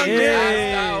 Shout out Young Yeah.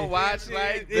 Nick. I watch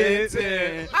like this. All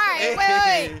right,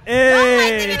 wait. Hey. Don't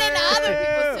like to get into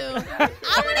other people's too.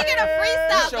 I want to get a We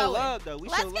freestyle show going. love though.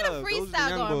 Let's get a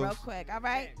freestyle going real quick. All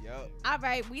right. Yo, All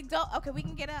right. We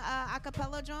can get a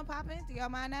acapella joint popping. Do y'all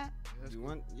mind that? you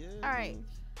want? Yeah. All right.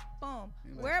 Boom.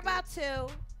 We're about to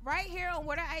right here on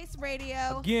Water Ice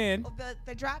Radio. Again.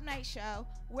 The Drop Night Show.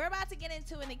 We're about to get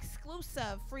into an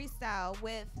exclusive freestyle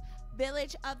with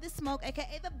Village of the Smoke,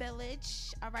 aka the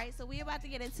Village. All right, so we about to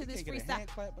get into this freestyle. Hand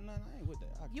clap or nothing. I ain't with that.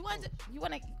 You want to?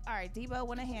 All right, Debo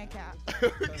want a hand clap.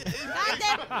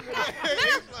 Goddamn,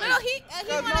 little he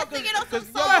want to sing it on some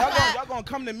song. Y'all gonna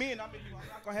come to me and I'm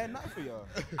not gonna have nothing for y'all.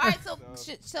 All right,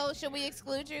 so should we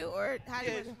exclude you or how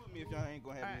do you? Exclude me if y'all ain't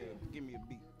gonna have me. Give me a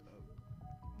beat.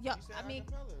 Yo, I mean,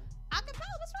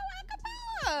 acapella. What's wrong with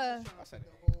acapella? I said it.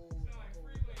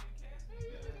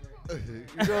 You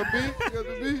got a beat? You got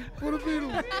the beat? Put a beat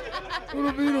on. Put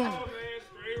a beat on.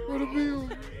 Put a beat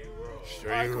on.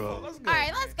 Straight up. All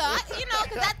right, let's go.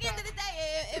 Because at the end of the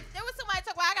day, if there was somebody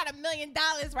talking about I got $1 million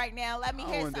right now, let me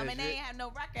hear something. They ain't have no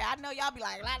record. I know y'all be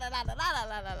like la la la la la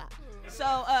la la la. So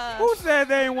who said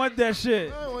they ain't want that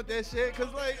shit? I don't want that shit because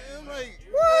I'm like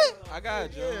What? I got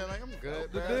it, Joe. yeah, like I'm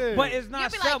good, bro. But it's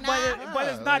not be sell, like, nah. but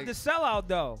it's not Like- the sellout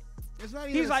though. It's not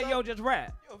even He's like, so- yo, just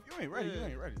rap. Yo, if you ain't ready, you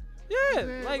ain't ready. Yeah,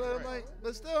 Yeah, like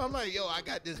but still, I'm like, yo, I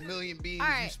got this million beans. All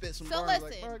right, You spit some so bars. listen.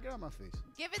 Like, bro, get out my face.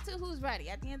 give it to who's ready.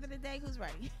 At the end of the day, who's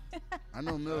ready? I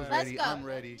know Mill's Let's ready. go. I'm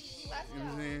ready. Let's You know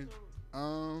what I'm go. saying?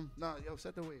 No, yo,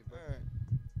 set the wave,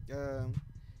 bro.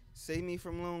 Save me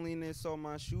from loneliness, all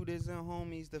my shooters and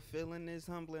homies. The feeling is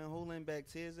humbling, holding back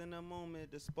tears in a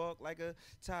moment. The spark like a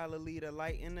Tyler leader,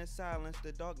 light in the silence.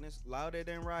 The darkness louder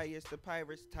than riots. The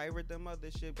pirates, tyrant the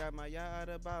mothership, got my yacht out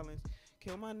of balance.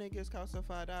 Kill my niggas,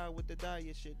 calcified out with the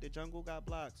diet shit. The jungle got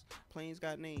blocks, planes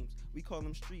got names. We call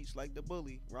them streets like the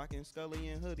bully. Rockin' Scully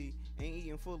and hoodie, ain't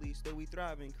eating fully. Still we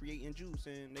thriving, creating juice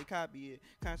and they copy it.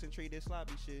 Concentrated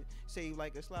sloppy shit, save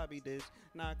like a sloppy disc.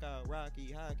 Knockout,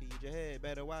 rocky, hockey, your head.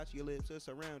 Better watch your lips or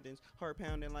surroundings. Heart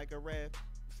pounding like a raft.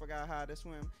 Forgot how to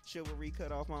swim. Chivalry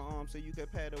cut off my arm so you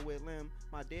could paddle with limb.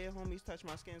 My dead homies touch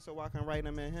my skin so I can write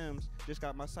them in hymns. Just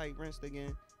got my sight rinsed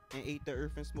again. And ate the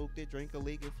earth and smoked it, drank a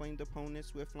lake and flamed opponents.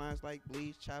 Swift lines like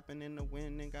bleach, chopping in the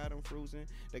wind and got them frozen.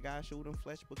 The guy showed him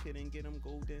flesh but couldn't get him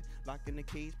golden. Locked in the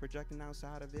cage, projecting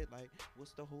outside of it like,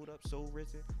 what's the hold up, so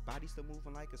risen? Body still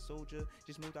moving like a soldier.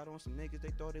 Just moved out on some niggas,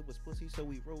 they thought it was pussy, so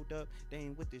we rolled up. They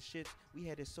ain't with the shits, we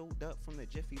had it sold up from the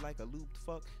jiffy like a looped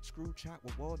fuck. Screw chop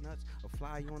with walnuts, a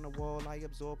fly on the wall, I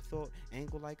absorb thought.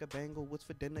 Angle like a bangle, what's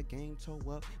for dinner, game toe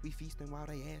up. We feasting while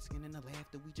they asking in the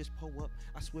laughter, we just pull up.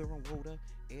 I swear on water.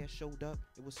 Air showed up,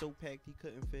 it was so packed he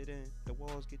couldn't fit in. The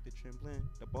walls get the trembling,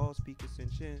 the balls peak a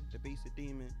chin, the base a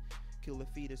demon. Kill the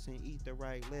fetus and eat the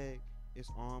right leg. It's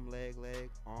arm, leg,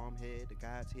 arm, head, the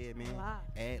God's head, man. Wow.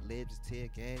 Ad libs, tear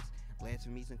gas,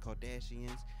 blasphemies and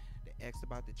Kardashians. The X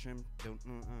about to trim. Yeah,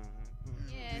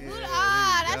 Yeah, who there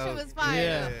that you shit go. was fire.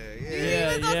 Yeah. He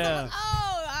was on Yeah. some-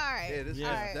 oh, all right. Yeah,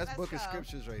 All right, that's let's book of go.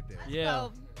 scriptures right there. yeah.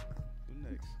 So, Who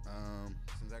next?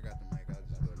 Since I got the mic, I'll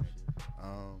just go next.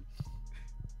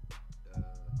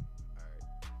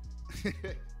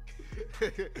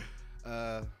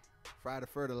 Alright. Fry to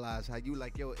fertilize, how you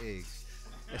like your eggs.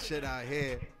 That shit out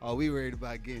here, all we worried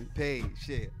about getting paid.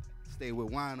 Shit. Stay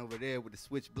with wine over there with the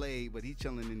switchblade, but he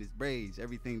chilling in his braids.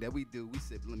 Everything that we do, we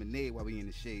sip lemonade while we in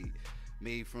the shade.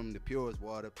 Made from the purest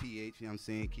water, pH, you know what I'm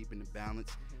saying, keeping the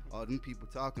balance. All them people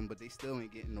talking, but they still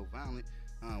ain't getting no violent.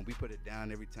 We put it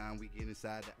down every time we get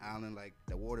inside the island, like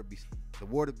the water be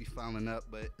fouling up,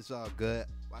 but it's all good.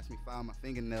 Watch me file my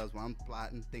fingernails while I'm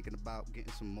plotting, thinking about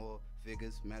getting some more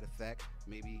figures. Matter of fact,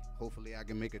 maybe, hopefully I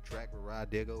can make a track with Rod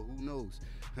Diggo. Who knows?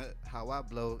 How I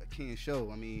blow, I can't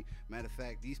show. I mean, matter of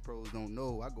fact, these pros don't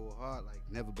know. I go hard like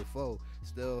never before.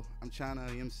 Still, I'm trying to, you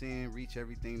know what I'm saying, reach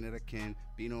everything that I can.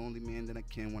 Be the only man that I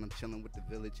can when I'm chilling with the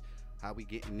village. How we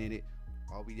getting in it.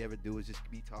 All we ever do is just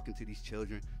be talking to these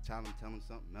children, tell them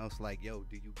something else like, yo,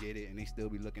 do you get it? And they still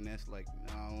be looking at us like,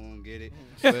 no, I don't get it.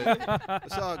 But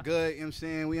it's all good, you know what I'm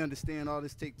saying? We understand all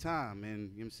this take time.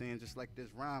 And, you know what I'm saying, just like this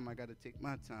rhyme, I got to take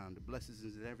my time. The blessings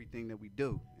is everything that we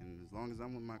do. And as long as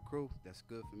I'm with my crew, that's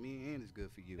good for me and it's good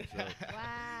for you. So wow.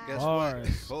 guess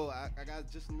Bars. what? Oh, I got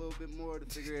just a little bit more to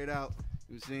figure it out.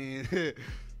 You know what I'm saying?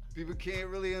 People can't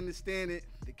really understand it.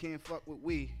 They can't fuck with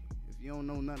we. If you don't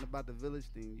know nothing about the village,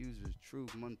 then use is true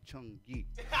Munchungi.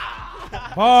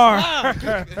 Bar.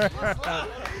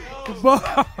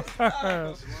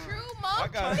 Bars. True I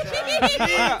monk. got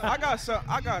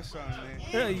something,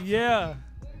 man. Yeah.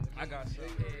 I got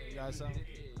something. You got something?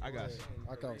 I got something.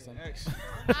 I got something. Next.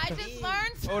 I just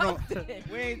learned Hold on. something.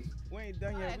 We ain't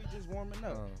done yet. We just warming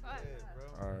up.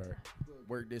 All right.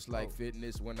 Work this like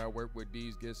fitness when I work with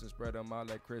these gifts and spread them out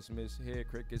like Christmas. Hear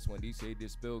crickets when these say they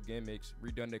spill gimmicks.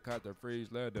 Redundant content phrase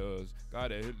letters.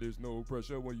 Gotta hit this no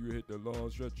pressure when you hit the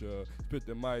long stretcher. Spit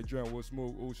the mic, drown with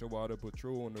smoke, ocean water,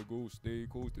 patrol on the go. Stay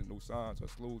coasting, no signs. I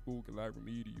slow spoken like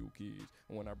remedial kids.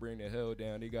 And when I bring the hell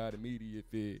down, they got immediate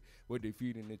fear. What they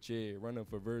feed in the chair. Running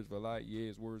for verse for light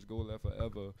years. Words go left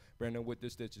forever. Brandon with the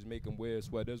stitches make them wear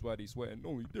sweaters while they sweating.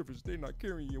 Only difference, they not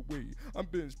carrying your weight. I'm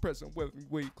bench pressing weapon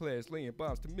weight class, laying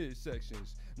bombs to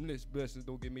midsections. Missed blessings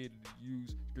don't get made to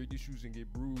use. Straight these shoes and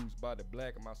get bruised by the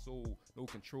black of my soul. No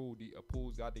control, the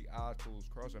opposed got the eyes closed.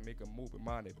 Cross and make them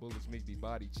open-minded. Bullets make the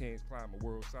body change, climb a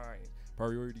world science.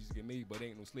 Priorities get made, but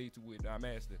ain't no slave to it. I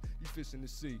master these fish in the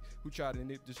sea who try to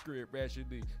nip the script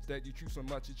rationally. Stack the truth so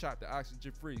much and chop the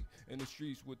oxygen free. In the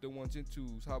streets with the ones and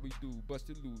twos, how we do, bust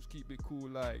it loose, keep it cool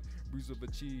like breeze of a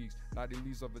cheese, not the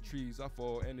leaves of the trees. I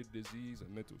fall in the disease, a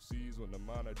mental seize on the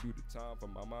mind. I do the time for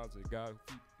my mind's a God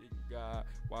who keep God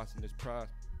watching this prize.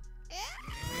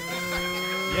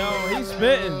 Yo, he's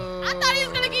spitting. I thought he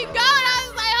was gonna keep going. I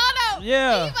was like, hold on.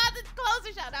 Yeah. He about to close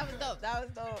the shot. That was dope. That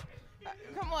was dope.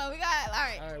 Come on, we got all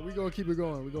right. All right, we gonna keep it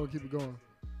going.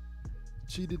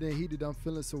 Cheated and heated, I'm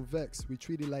feeling so vexed. We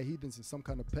treated like heathens and some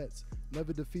kind of pets.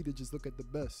 Never defeated, just look at the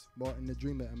best. Martin the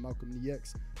Dreamer and Malcolm the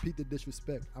X. Pete the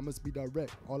disrespect, I must be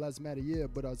direct. All lives matter, yeah,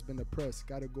 but I've been oppressed.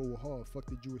 Gotta go hard, fuck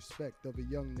the you respect of a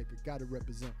young nigga, gotta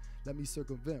represent. Let me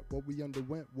circumvent what we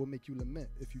underwent, will make you lament.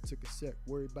 If you took a sec,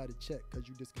 worry about a check, cause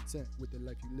you discontent with the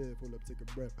life you live. Hold up, take a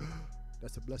breath.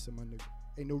 That's a blessing, my nigga.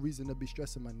 Ain't no reason to be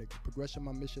stressing, my nigga. Progression,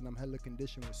 my mission, I'm hella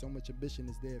conditioned with so much ambition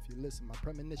is there if you listen. My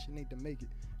premonition ain't to make it,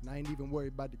 and I ain't even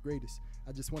worried about the greatest.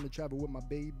 I just want to travel with my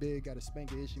baby, got a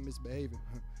spanker if she misbehaving.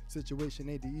 Situation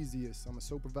ain't the easiest. I'm a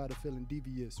sole provider feeling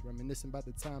devious. Reminiscing about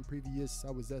the time previous,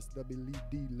 I was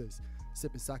SWD list.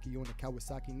 Sipping sake on the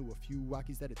Kawasaki, knew a few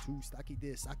Wakis that are too stocky.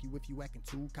 Did sake with you acting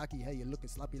too cocky. Hey, you looking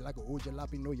sloppy like a old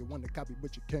jalopy. Know you want to copy,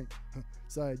 but you can't.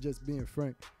 Sorry, just being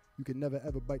frank. You can never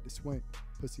ever bite the swank.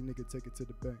 Pussy nigga, take it to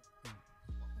the bank.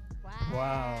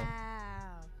 Wow.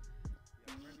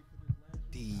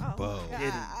 Debo. Oh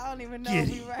I don't even know if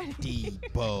we ready.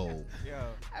 Debo. Yo,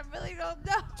 I really don't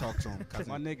know. Talk to him, cousin.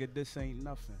 my nigga, this ain't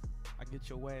nothing. I get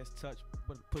your ass touched,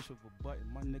 but push of a button.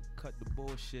 My nigga, cut the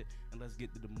bullshit and let's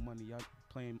get to the money. Y'all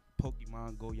playing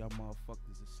Pokemon Go, y'all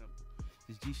motherfuckers is simple.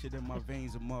 This G shit in my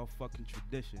veins a motherfucking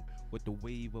tradition. With the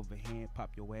wave of a hand, pop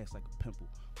your ass like a pimple.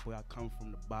 Boy, I come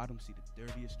from the bottom, see the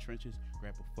dirtiest trenches.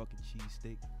 Grab a fucking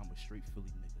cheesesteak, I'm a straight Philly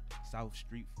nigga. South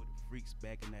Street for the freaks,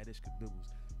 back in that Ishka Bibbles.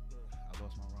 I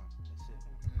lost my rhyme.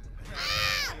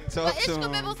 That's it. Talk But to Ishka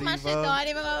him, Bibbles my Devo. shit though. I ain't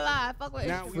even gonna lie. Fuck with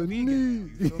Now Ishka. we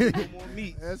vegan. You feel me? No more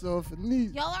meat. That's all for me.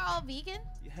 Y'all are all vegan?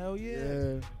 Hell yeah.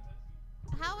 Yeah.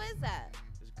 How is that?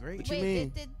 It's great. What you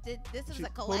Wait, mean? this is a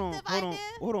Hold collective on, idea?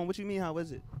 hold on. What you mean? How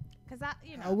is it? Cause I,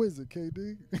 you know. How is it,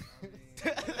 KD?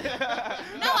 No,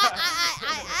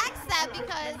 I asked that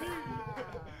because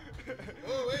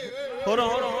Hold on.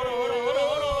 no.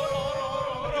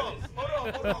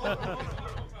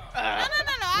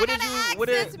 I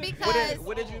gotta ask this because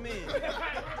What did you mean? no.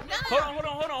 Hold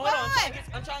on. Wait.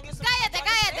 I'm trying to get some.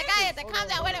 Cállate. Calm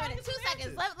down. Wait a minute. 2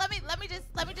 seconds. Let me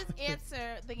just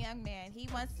answer the young man. He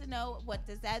wants to know what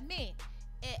does that mean.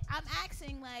 I'm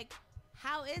asking like,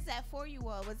 how is that for you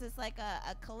all? Was this like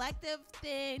a collective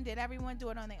thing? Did everyone do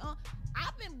it on their own?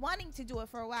 I've been wanting to do it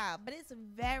for a while, but it's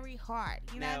very hard.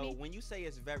 You know what I mean? When you say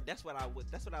it's very, that's what I was.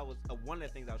 One of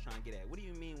the things I was trying to get at. What do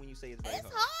you mean when you say it's very It's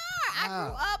hard. I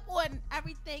grew up on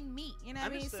everything meat. You know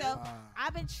what I mean? Understood. So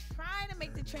I've been trying to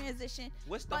make the transition.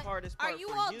 What's the But hardest part Are you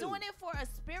for all you? doing it for a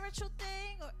spiritual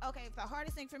thing? Or, okay, the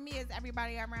hardest thing for me is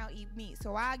everybody around eat meat.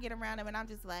 So I get around them and I'm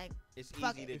just like, It's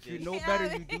Fuck easy it. to If you just. know You know better,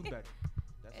 what I you do mean? better.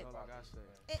 That's all I gotta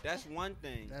say. That's one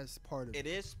thing. That's part of It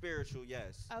is spiritual,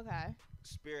 yes. okay.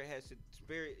 Spirit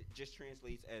just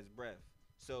translates as breath.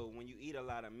 So when you eat a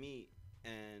lot of meat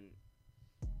and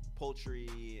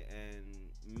poultry and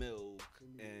milk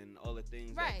and all the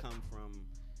things Right. that come from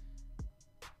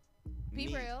Be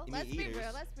meat, real. meat Let's be eaters,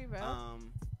 real. Let's be real.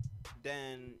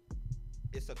 then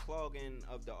it's a clogging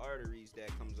of the arteries that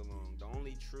comes along. The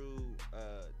only true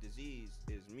disease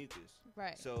is mucus.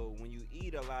 Right. So when you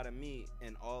eat a lot of meat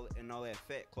and all that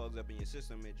fat clogs up in your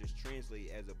system, it just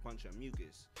translates as a bunch of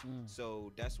mucus.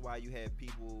 So that's why you have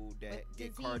people that With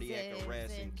get cardiac diseases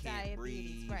arrest and can't diabetes,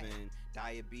 breathe right. and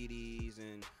diabetes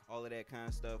and all of that kind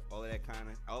of stuff. All of that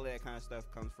kind of stuff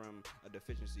comes from a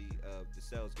deficiency of the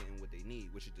cells getting what they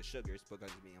need, which is the sugars, because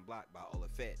it's being blocked by all the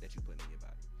fat that you put in your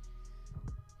body.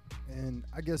 And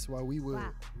I guess why we would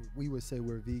Wow. we would say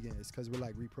we're vegan is because we're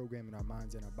like reprogramming our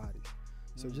minds and our bodies.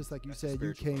 So just like you That's said, the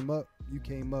you spiritual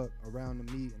came up around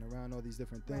the meat and around all these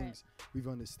different things. We've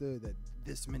understood that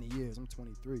this many years. I'm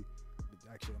 23.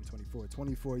 Actually, I'm 24.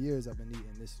 24 years I've been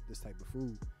eating this type of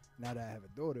food. Now that I have a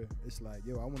daughter, it's like,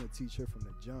 yo, I want to teach her from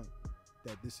the jump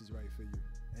that this is right for you.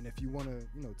 And if you want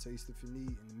to, taste the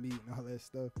meat and the meat and all that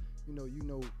stuff, you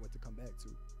know what to come back to,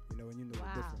 and you know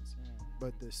the difference.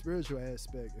 But the spiritual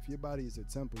aspect, if your body is a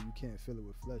temple, you can't fill it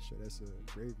with flesh, so that's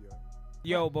a graveyard.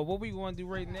 Yo, but what we going to do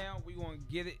right now, we going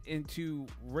to get it into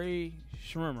Rae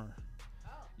Sremmurd.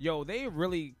 Yo, they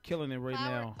really killing it right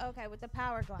now. Okay, with the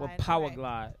Power Glide. With Power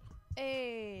Glide.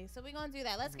 Hey, so we're going to do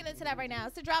that. Let's get into that right now.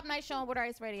 It's the Drop Night Show on Water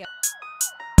Ice Radio.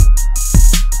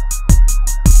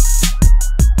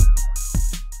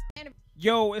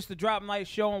 Yo, it's the Drop Night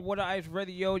Show on Water Ice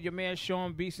Radio. Your man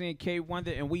Sean BC and K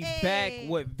Wonder, and we back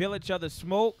with Village of the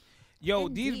Smoke. Yo,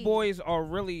 Indeed. These boys are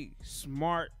really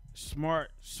smart So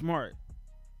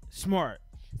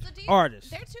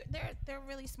artists. They're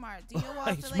really smart. Do you all feel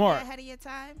like smart. you're ahead of your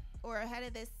time or ahead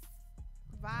of this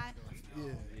vibe?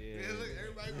 Yeah, look,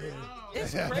 everybody.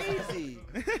 It's crazy.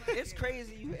 It's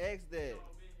crazy you asked that.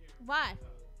 Why?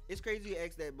 It's crazy you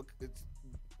asked that because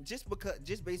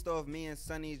just based off me and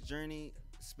Sonny's journey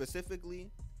specifically,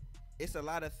 it's a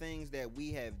lot of things that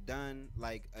we have done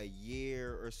like a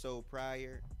year or so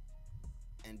prior,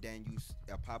 and then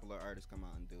a popular artist come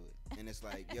out and do it, and it's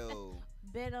like, yo,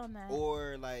 bid on that.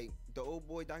 Or like the Old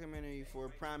Boy documentary, for a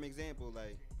prime example,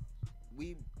 like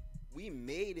we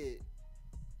made it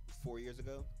 4 years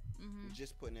ago. We're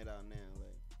just putting it out now,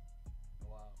 like,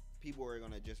 wow, people are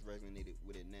gonna just resonate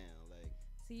with it now, like.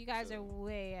 So you guys are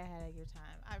way ahead of your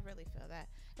time. I really feel that,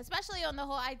 especially on the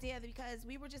whole idea, because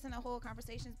we were just in a whole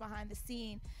conversations behind the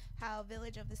scene, how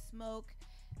Village of the Smoke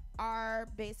are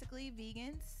basically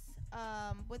vegans,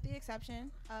 with the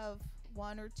exception of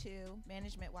one or two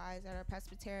management-wise that are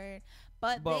pescatarian,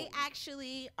 but they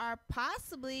actually are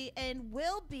possibly and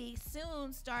will be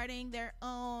soon starting their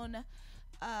own.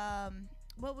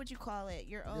 What would you call it?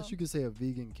 Your own. I guess you could say a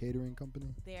vegan catering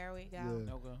company. There we go.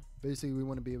 Yeah. Okay. Basically, we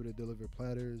want to be able to deliver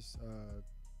platters,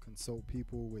 consult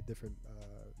people with different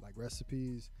like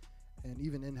recipes, and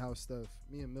even in-house stuff.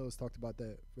 Me and Mills talked about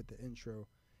that with the intro.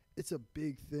 It's a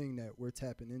big thing that we're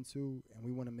tapping into, and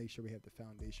we want to make sure we have the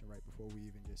foundation right before we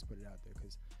even just put it out there,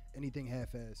 because anything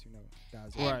half-assed,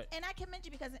 dies. Right. And I can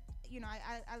mention because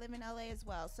I live in LA as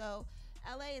well, so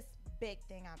LA is big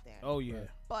thing out there. Oh yeah.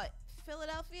 But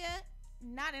Philadelphia,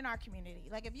 not in our community.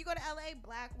 Like if you go to LA,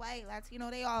 black, white,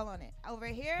 Latino, they all on it. Over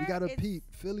here, you gotta peep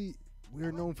Philly.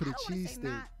 We're known for the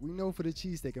cheesesteak. We know for the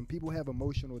cheesesteak, and people have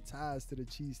emotional ties to the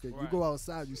cheesesteak. Right. You go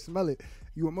outside, you smell it,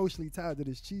 you emotionally tied to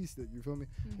this cheesesteak. You feel me?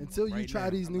 Until you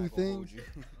try these new things.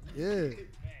 Yeah. Did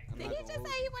he just say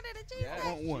he wanted a cheesesteak? Yeah,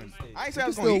 I want one. I ain't say I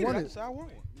was gonna eat it. I said I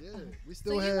want one. Yeah. We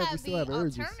still have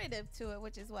urges. Alternative to it,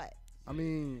 which is what? I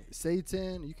mean,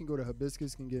 Satan, you can go to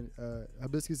Hibiscus.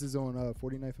 Hibiscus is on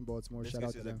 49th in Baltimore. Hibiscus Shout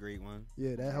out to is them. a great one.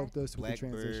 Yeah, that helped us with the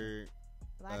transition.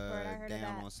 Blackbird, I heard down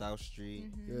of that. on South Street.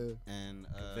 Yeah. And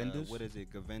Govinda's? what is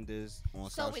it? Govinda's on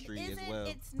South Street as well.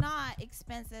 It's not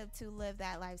expensive to live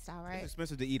that lifestyle, right? It's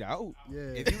expensive to eat out. Yeah.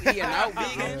 If you eating out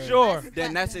vegan, sure,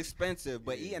 then that's expensive.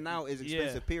 But eating out is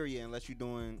expensive, period, unless you're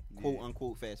doing quote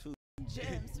unquote fast food.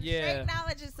 Gems. Straight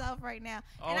knowledge yourself right now.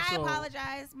 And I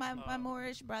apologize, my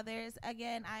Moorish brothers.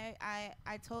 Again,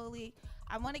 I totally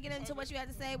I want to get into what you had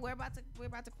to say. We're about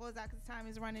to close out because time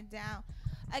is running down.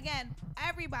 Again,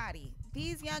 everybody,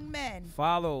 these young men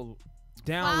follow,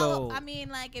 download. I mean,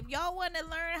 like if y'all want to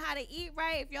learn how to eat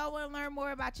right, if y'all want to learn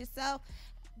more about yourself,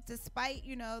 despite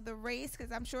the race,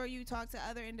 because I'm sure you talk to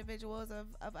other individuals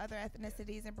of other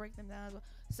ethnicities and break them down as well.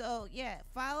 So yeah,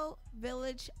 follow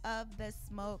Village of the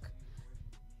Smoke,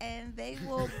 and they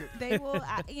will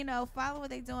follow what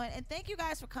they're doing. And thank you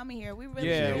guys for coming here. We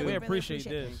really we appreciate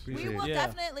this. We will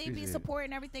definitely be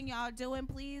supporting everything y'all are doing.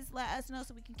 Please let us know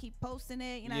so we can keep posting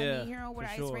it. What I mean? Here on Water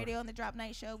Ice Radio on the Drop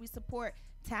Night Show, we support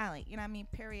talent. What I mean?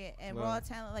 Period. And raw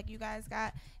talent like you guys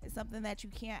got is something that you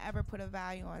can't ever put a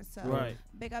value on. So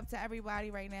big up to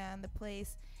everybody right now in the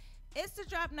place. It's the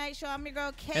Drop Night Show. I'm your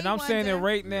girl K. And I'm saying it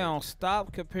right now.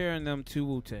 Stop comparing them to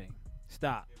Wu-Tang.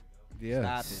 Stop.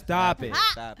 Yeah. Stop it.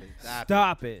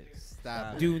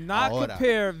 Do not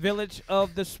compare Village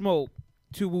of the Smoke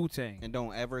to Wu-Tang. And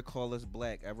don't ever call us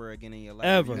black ever again in your life.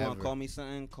 Ever. If you want to call me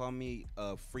something, call me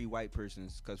free white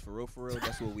persons. Because for real,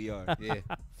 that's what we are. Yeah.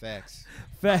 Facts.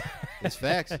 It's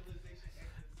facts.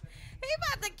 He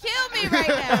about to kill me right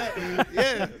now.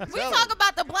 Yeah. We talk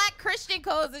about the black Christian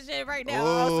codes and shit right now.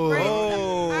 Oh.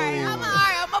 All right,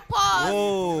 I'm a pause.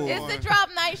 Oh. It's the Drop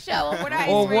Night Show on Water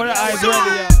Ice Water Ice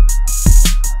Radio.